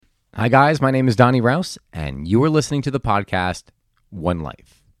Hi, guys. My name is Donnie Rouse, and you are listening to the podcast One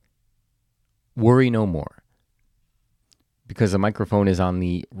Life. Worry no more. Because the microphone is on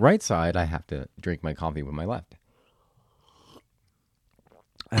the right side, I have to drink my coffee with my left.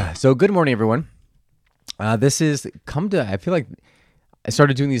 So, good morning, everyone. I feel like I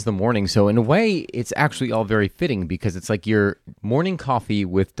started doing these in the morning, so in a way, it's actually all very fitting because it's like your morning coffee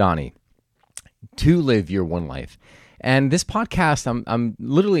with Donnie to live your one life. And this podcast, I'm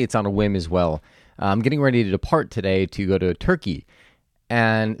literally, it's on a whim as well. I'm getting ready to depart today to go to Turkey.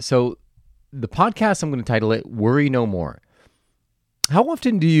 And so the podcast, I'm going to title it Worry No More. How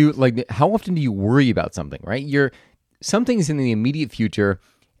often do you worry about something, right? Something's in the immediate future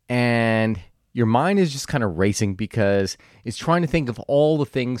and your mind is just kind of racing because it's trying to think of all the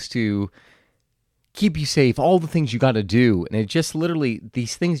things to keep you safe, all the things you got to do. And it just literally,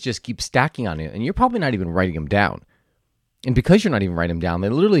 these things just keep stacking on you and you're probably not even writing them down. And because you're not even writing them down, they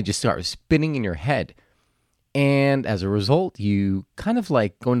literally just start spinning in your head. And as a result, you kind of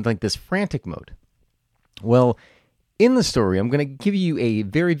like go into like this frantic mode. Well, in the story, I'm going to give you a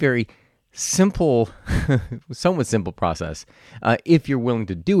very, very simple, somewhat simple process. If you're willing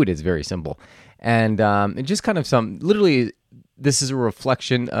to do it, it's very simple. And it just kind of literally, this is a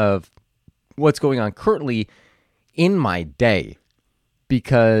reflection of what's going on currently in my day.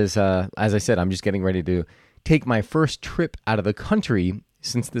 Because, as I said, I'm just getting ready to take my first trip out of the country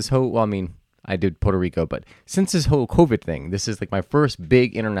since this whole, I did Puerto Rico, but since this whole COVID thing, this is like my first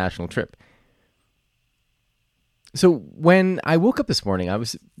big international trip. So when I woke up this morning,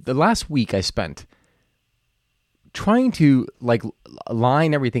 the last week I spent trying to like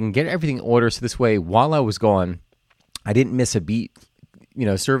align everything, get everything in order. So this way, while I was gone, I didn't miss a beat,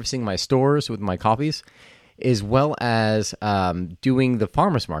 servicing my stores with my coffees, as well as doing the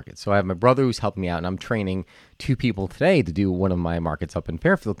farmers market. So I have my brother who's helping me out, and I'm training 2 people today to do one of my markets up in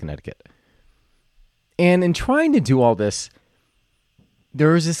Fairfield, Connecticut. And in trying to do all this,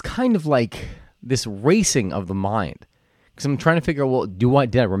 there is this kind of like this racing of the mind. Because I'm trying to figure out, well,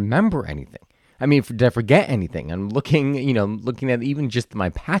 did I remember anything? I mean, did I forget anything? I'm looking at even just my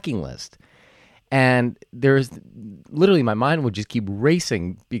packing list. And there's literally my mind would just keep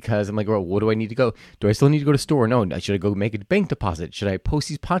racing because I'm like, well, what do I need to go? Do I still need to go to the store? No. Should I go make a bank deposit? Should I post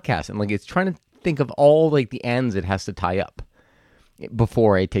these podcasts? And like, it's trying to think of all like the ends it has to tie up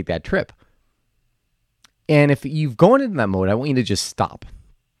before I take that trip. And if you've gone into that mode, I want you to just stop.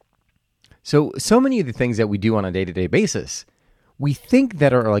 So many of the things that we do on a day-to-day basis, we think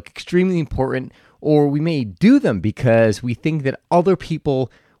that are like extremely important, or we may do them because we think that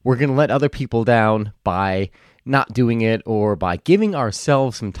we're going to let other people down by not doing it or by giving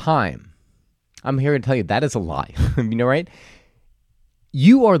ourselves some time. I'm here to tell you that is a lie. Right?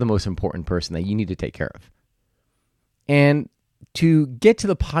 You are the most important person that you need to take care of. And to get to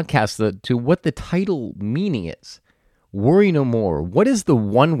the podcast, to what the title meaning is, worry no more. What is the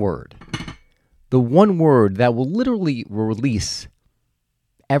one word? The one word that will literally release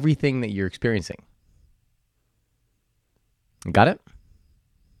everything that you're experiencing. Got it?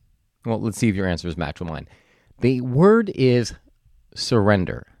 Well, let's see if your answers match with mine. The word is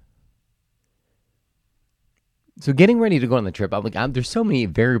surrender. So getting ready to go on the trip, there's so many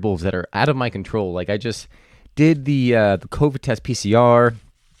variables that are out of my control. Like I just did the COVID test PCR,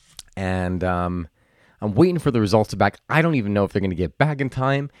 and I'm waiting for the results to back. I don't even know if they're going to get back in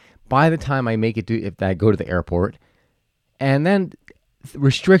time. By the time I make it if I go to the airport, and then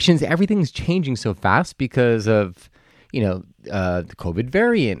restrictions, everything's changing so fast because of the COVID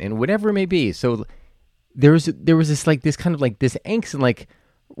variant and whatever it may be. So there was this kind of like this angst and like,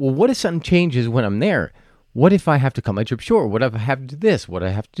 well, what if something changes when I'm there? What if I have to cut my trip short? What if I have to do this? What if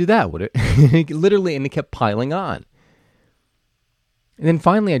I have to do that? Literally, and it kept piling on. And then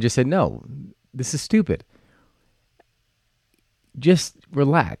finally I just said, no, this is stupid. Just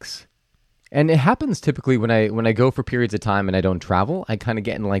relax. And it happens typically when I go for periods of time and I don't travel, I kind of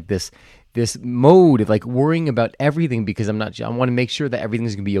get in like this mode of like worrying about everything because I want to make sure that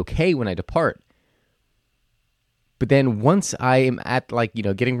everything's going to be okay when I depart. But then once I am at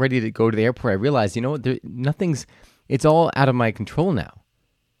getting ready to go to the airport, I realize, it's all out of my control now.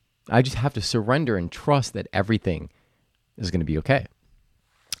 I just have to surrender and trust that everything is going to be okay.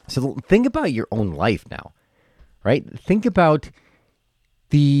 So think about your own life now, right? Think about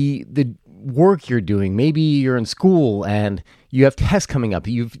the work you're doing. Maybe you're in school and you have tests coming up.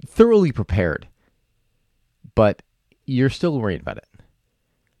 You've thoroughly prepared, but you're still worried about it.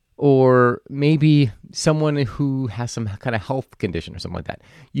 Or maybe someone who has some kind of health condition or something like that.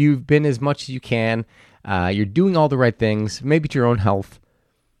 You've been as much as you can. You're doing all the right things, maybe to your own health,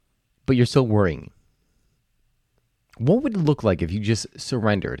 but you're still worrying. What would it look like if you just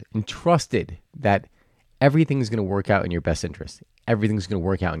surrendered and trusted that everything's going to work out in your best interest? Everything's going to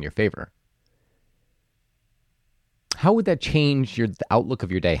work out in your favor. How would that change the outlook of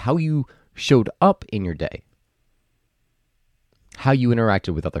your day? How you showed up in your day? How you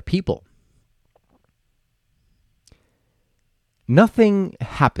interacted with other people? Nothing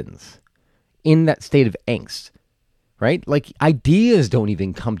happens in that state of angst, right? Like ideas don't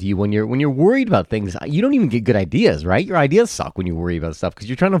even come to you when you're worried about things. You don't even get good ideas, right? Your ideas suck when you worry about stuff because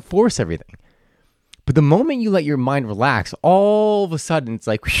you're trying to force everything. But the moment you let your mind relax, all of a sudden it's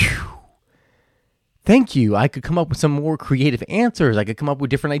like, whew, thank you. I could come up with some more creative answers. I could come up with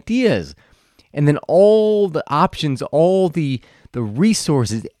different ideas. And then all the options, all the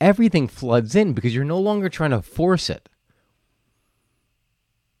resources, everything floods in because you're no longer trying to force it.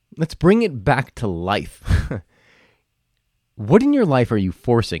 Let's bring it back to life. What in your life are you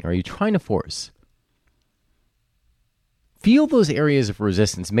forcing? Are you trying to force? Feel those areas of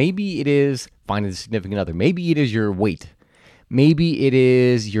resistance. Maybe it is finding a significant other. Maybe it is your weight. Maybe it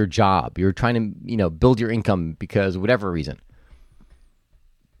is your job. You're trying to, build your income because of whatever reason.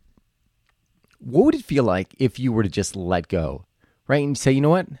 What would it feel like if you were to just let go, right? And say, you know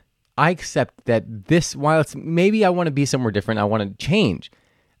what? I accept that this, while it's maybe I want to be somewhere different, I want to change.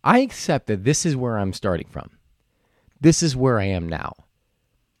 I accept that this is where I'm starting from. This is where I am now.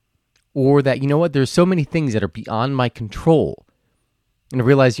 Or that, you know what, there's so many things that are beyond my control. And I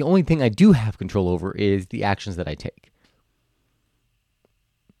realize the only thing I do have control over is the actions that I take.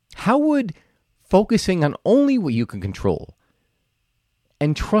 How would focusing on only what you can control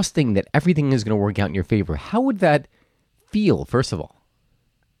and trusting that everything is going to work out in your favor, how would that feel, first of all?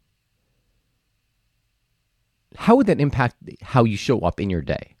 How would that impact how you show up in your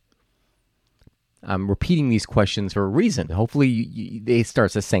day? I'm repeating these questions for a reason. Hopefully they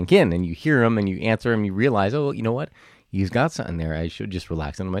start to sink in and you hear them and you answer them. You realize, oh, you know what? He's got something there. I should just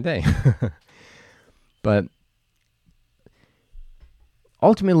relax into my day. But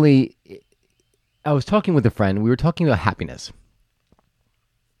ultimately, I was talking with a friend. We were talking about happiness.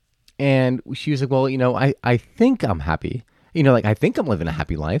 And she was like, well, I think I'm happy. I think I'm living a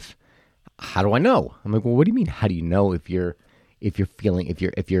happy life. How do I know? I'm like, well, what do you mean? How do you know if you're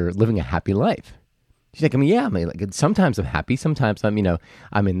living a happy life? She's like, sometimes I'm happy. Sometimes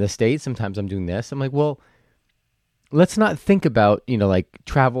I'm in this state. Sometimes I'm doing this. I'm like, well, let's not think about,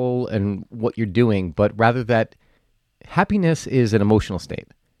 travel and what you're doing, but rather that happiness is an emotional state.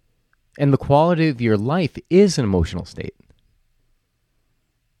 And the quality of your life is an emotional state.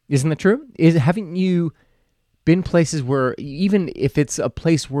 Isn't that true? Haven't you been places where, even if it's a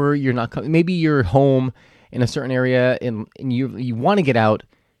place where you're not, maybe you're home in a certain area and you want to get out,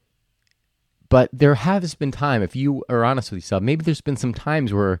 but there has been time, if you are honest with yourself, maybe there's been some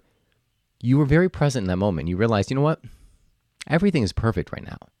times where you were very present in that moment. You realized, you know what? Everything is perfect right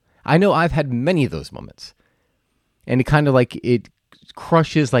now. I know I've had many of those moments. And it kind of it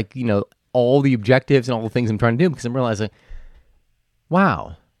crushes all the objectives and all the things I'm trying to do because I'm realizing,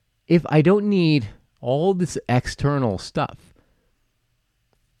 wow, if I don't need all this external stuff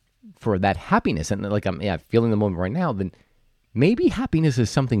for that happiness, and I'm feeling the moment right now, then maybe happiness is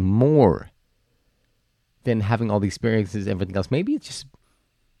something more than having all the experiences and everything else. Maybe it's just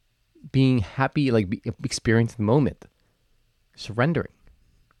being happy, experiencing the moment, surrendering.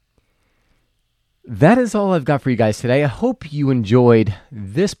 That is all I've got for you guys today. I hope you enjoyed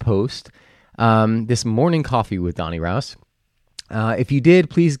this post, this morning coffee with Donnie Rouse. If you did,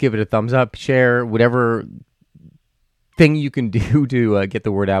 please give it a thumbs up, share, whatever thing you can do to get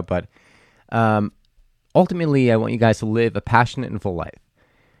the word out. But ultimately, I want you guys to live a passionate and full life.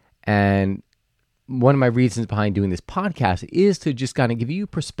 And one of my reasons behind doing this podcast is to just kind of give you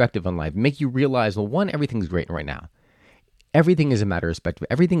perspective on life, make you realize, well, one, everything's great right now. Everything is a matter of perspective.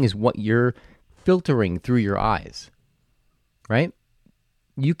 Everything is what you're filtering through your eyes, right?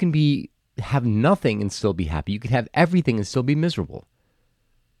 You can have nothing and still be happy. You could have everything and still be miserable.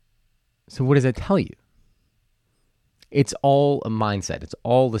 So what does that tell you? It's all a mindset. It's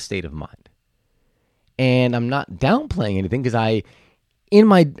all the state of mind. And I'm not downplaying anything because in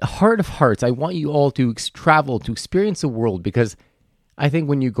my heart of hearts, I want you all to travel, to experience the world, because I think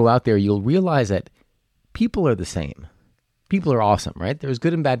when you go out there, you'll realize that people are the same. People are awesome, right? There's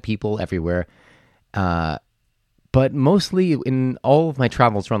good and bad people everywhere. But mostly in all of my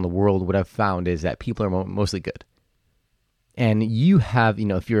travels around the world, what I've found is that people are mostly good. And you have,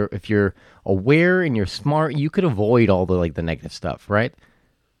 if you're aware and you're smart, you could avoid all the the negative stuff, right?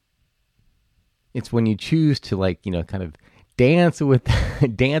 It's when you choose to kind of dance with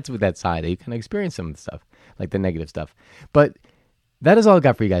that side that you kind of experience some of the stuff, like the negative stuff. But that is all I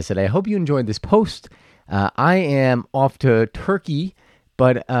got for you guys today. I hope you enjoyed this post. I am off to Turkey,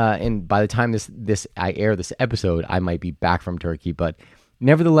 but and by the time I air this episode, I might be back from Turkey. But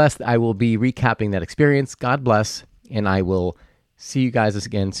nevertheless, I will be recapping that experience. God bless, and I will see you guys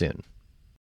again soon.